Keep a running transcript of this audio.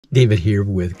David here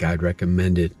with Guide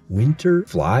Recommended Winter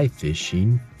Fly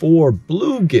Fishing for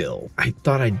Bluegill. I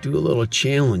thought I'd do a little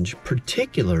challenge,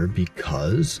 particular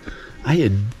because I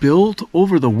had built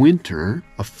over the winter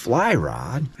a fly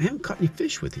rod. I haven't caught any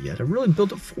fish with it yet. I really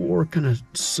built it for kind of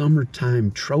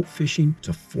summertime trout fishing. It's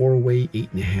a 4-way,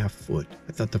 8.5 foot.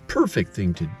 I thought the perfect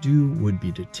thing to do would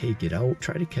be to take it out,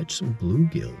 try to catch some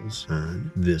bluegills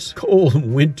on this cold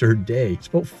winter day. It's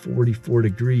about 44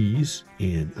 degrees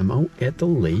and I'm out at the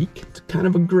lake. It's kind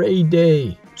of a gray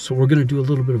day. So we're gonna do a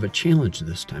little bit of a challenge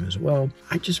this time as well.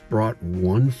 I just brought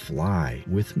one fly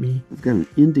with me. I've got an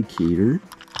indicator,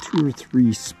 2 or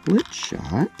 3 split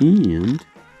shot, and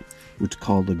what's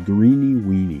called a Greenie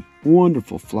Weenie.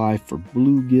 Wonderful fly for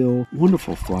bluegill,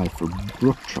 wonderful fly for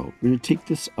brook trout. We're gonna take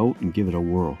this out and give it a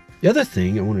whirl. The other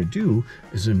thing I want to do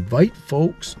is invite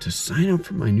folks to sign up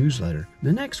for my newsletter.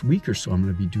 The next week or so, I'm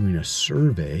going to be doing a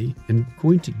survey and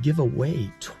going to give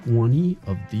away 20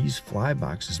 of these fly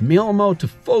boxes. Mail them out to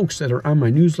folks that are on my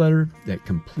newsletter that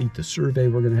complete the survey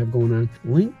we're going to have going on.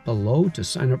 Link below to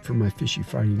sign up for my Fishy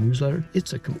Friday newsletter.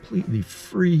 It's a completely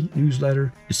free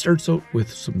newsletter. It starts out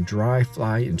with some dry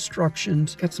fly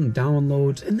instructions, got some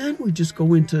downloads, and then we just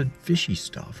go into fishy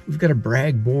stuff. We've got a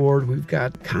brag board, we've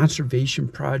got conservation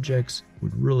projects.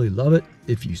 Would really love it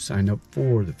if you sign up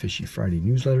for the Fishy Friday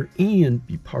newsletter and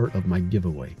be part of my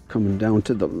giveaway. Coming down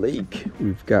to the lake,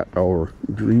 we've got our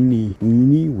Greenie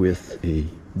Weenie with a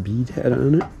bead head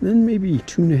on it. Then maybe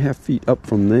 2.5 feet up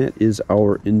from that is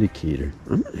our indicator.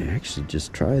 I'm gonna actually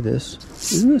just try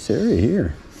this in this area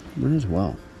here. Might as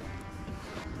well.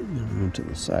 Around to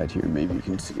the side here, maybe you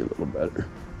can see a little better.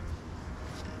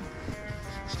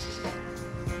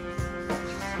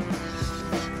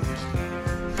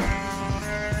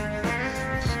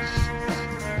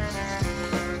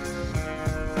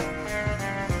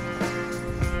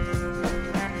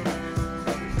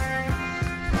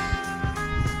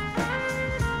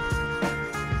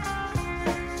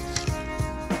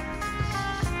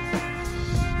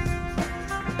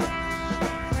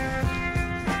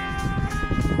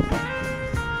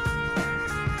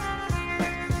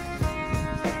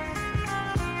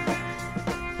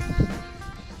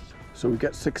 So we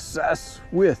got success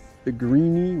with the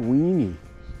Greenie Weenie.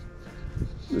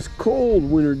 This cold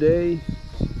winter day,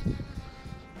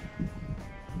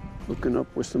 hooking up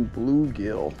with some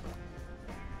bluegill.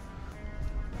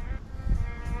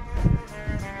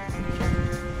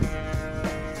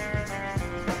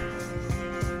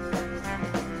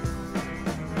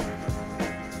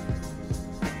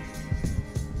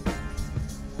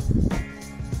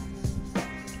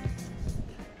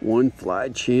 One fly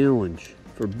challenge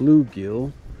for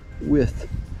bluegill with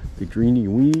the Greenie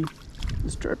Weenie.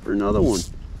 Let's try for another one.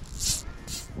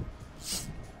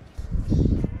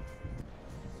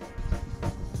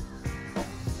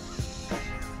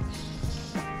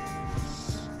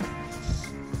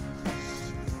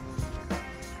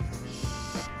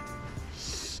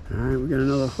 All right, we got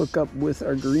another hookup with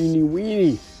our Greenie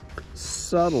Weenie.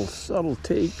 Subtle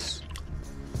takes.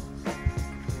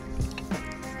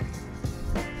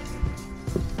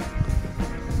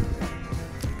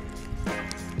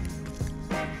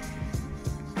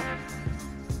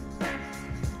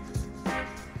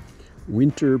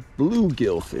 Winter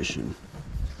bluegill fishing.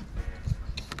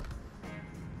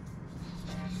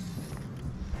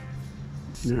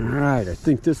 All right, I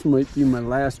think this might be my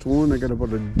last one. I got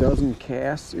about a dozen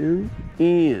casts in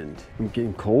and I'm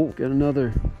getting cold. Got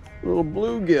another little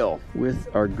bluegill with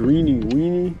our Greenie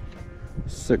Weenie.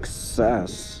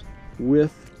 Success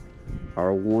with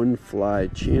our one fly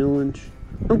challenge.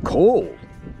 I'm cold.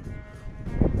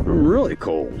 I'm really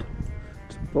cold.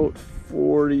 It's about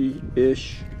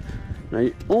 40-ish.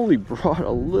 I only brought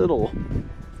a little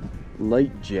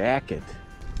light jacket.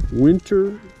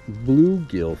 Winter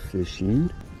bluegill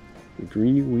fishing, the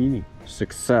Greenie Weenie.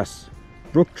 Success.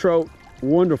 Brook trout,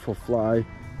 wonderful fly.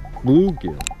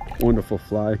 Bluegill, wonderful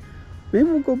fly. Maybe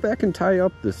we'll go back and tie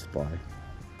up this fly.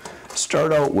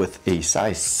 Start out with a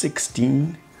size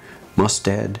 16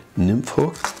 mustad nymph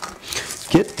hook.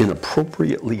 Get an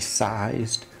appropriately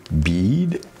sized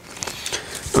bead.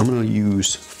 I'm going to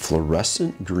use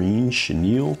fluorescent green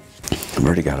chenille. I've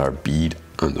already got our bead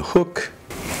on the hook.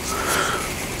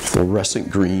 Fluorescent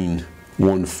green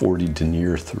 140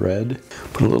 denier thread.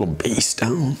 Put a little base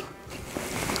down.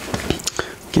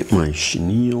 Get my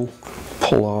chenille.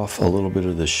 Pull off a little bit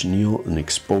of the chenille and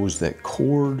expose that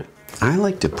cord. I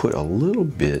like to put a little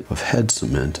bit of head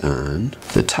cement on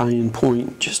the tie-in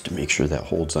point just to make sure that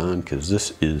holds on, because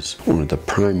this is one of the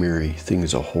primary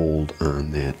things to hold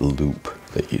on that loop.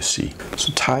 that you see.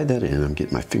 So tie that in. I'm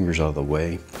getting my fingers out of the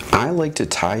way. I like to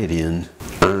tie it in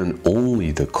on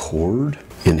only the cord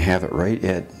and have it right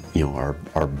at, you know,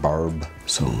 our barb.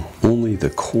 So only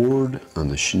the cord on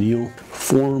the chenille.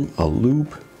 Form a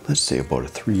loop, let's say about a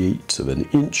 3/8 of an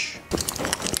inch.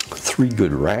 3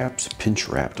 good wraps, pinch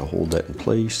wrap to hold that in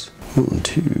place. 1,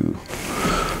 2,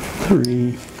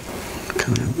 3.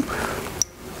 Kind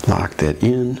of lock that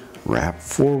in, wrap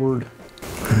forward.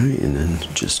 All right, and then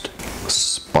just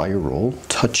spiral,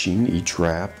 touching each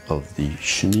wrap of the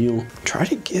chenille. Try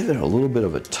to give it a little bit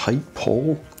of a tight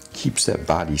pull. Keeps that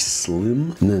body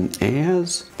slim. And then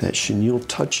as that chenille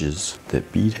touches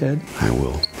that bead head, I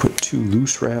will put 2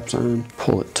 loose wraps on,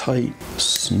 pull it tight,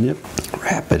 snip,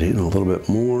 wrap it in a little bit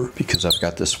more. Because I've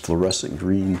got this fluorescent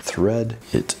green thread,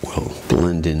 it will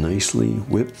blend in nicely.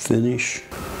 Whip finish.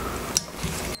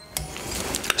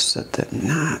 Set that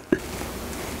knot.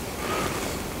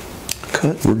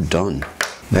 Cut, we're done.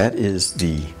 That is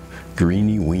the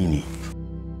Greenie Weenie.